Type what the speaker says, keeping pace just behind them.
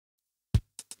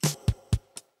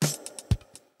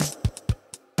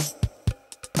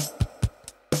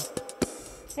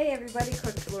Hey everybody,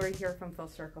 Coach Laurie here from Full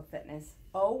Circle Fitness.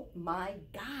 Oh my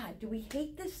God, do we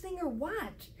hate this thing or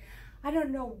what? I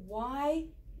don't know why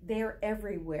they're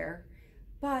everywhere,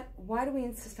 but why do we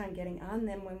insist on getting on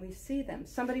them when we see them?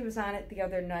 Somebody was on it the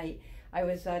other night. I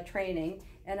was training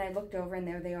and I looked over and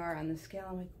there they are on the scale.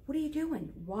 I'm like, what are you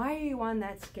doing? Why are you on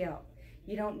that scale?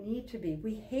 You don't need to be.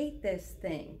 We hate this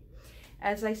thing.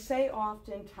 As I say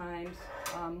oftentimes,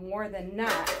 more than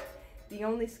not, the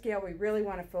only scale we really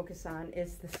want to focus on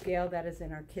is the scale that is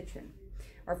in our kitchen.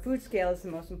 Our food scale is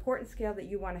the most important scale that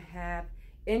you want to have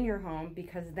in your home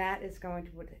because that is going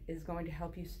to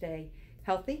help you stay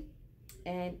healthy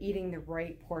and eating the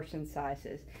right portion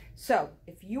sizes. So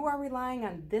if you are relying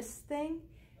on this thing,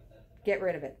 get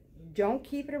rid of it. Don't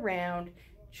keep it around.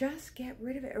 Just get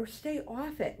rid of it or stay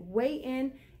off it. Weigh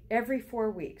in every 4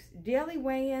 weeks. Daily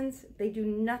weigh-ins, they do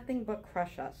nothing but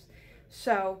crush us.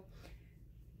 So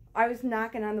I was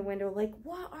knocking on the window like,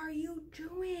 what are you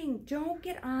doing? Don't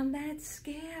get on that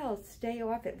scale. Stay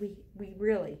off it. We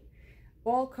really,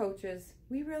 all coaches,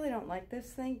 we really don't like this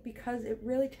thing because it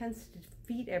really tends to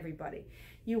defeat everybody.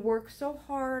 You work so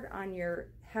hard on your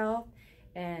health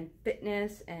and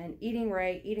fitness and eating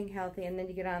right, eating healthy, and then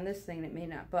you get on this thing that may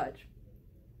not budge.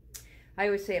 I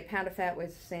always say a pound of fat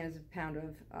weighs the same as a pound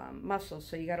of muscle,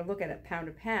 so you got to look at it pound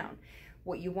to pound.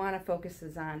 What you want to focus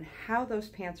is on how those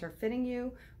pants are fitting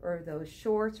you, or those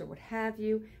shorts, or what have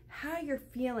you, how you're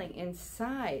feeling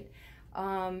inside.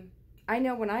 I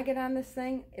know when I get on this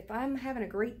thing, if I'm having a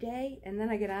great day and then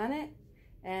I get on it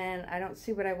and I don't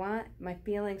see what I want, my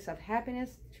feelings of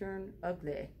happiness turn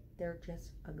ugly. They're just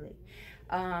ugly.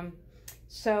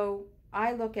 So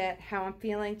I look at how I'm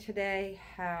feeling today,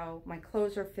 how my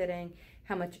clothes are fitting,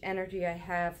 how much energy I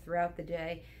have throughout the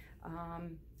day.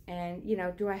 And, you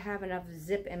know, do I have enough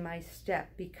zip in my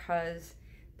step? Because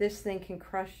this thing can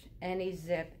crush any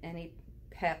zip, any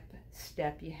pep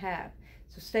step you have.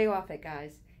 So stay off it,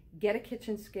 guys. Get a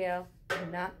kitchen scale,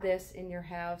 not this in your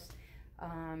house.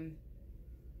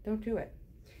 Don't do it.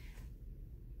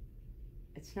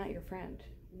 It's not your friend.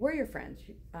 We're your friends.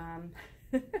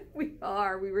 We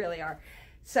really are.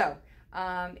 So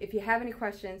if you have any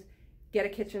questions, get a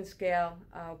kitchen scale,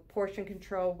 portion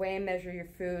control, weigh and measure your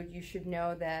food. You should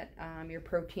know that your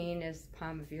protein is the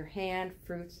palm of your hand,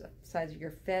 fruits the size of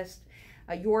your fist,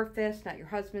 not your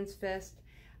husband's fist.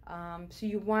 So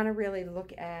you want to really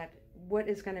look at what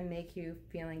is going to make you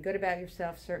feeling good about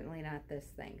yourself, certainly not this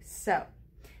thing. So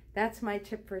that's my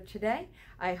tip for today.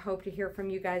 I hope to hear from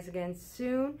you guys again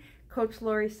soon. Coach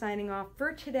Laurie signing off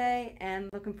for today and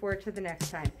looking forward to the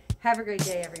next time. Have a great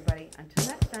day, everybody. Until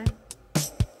next time.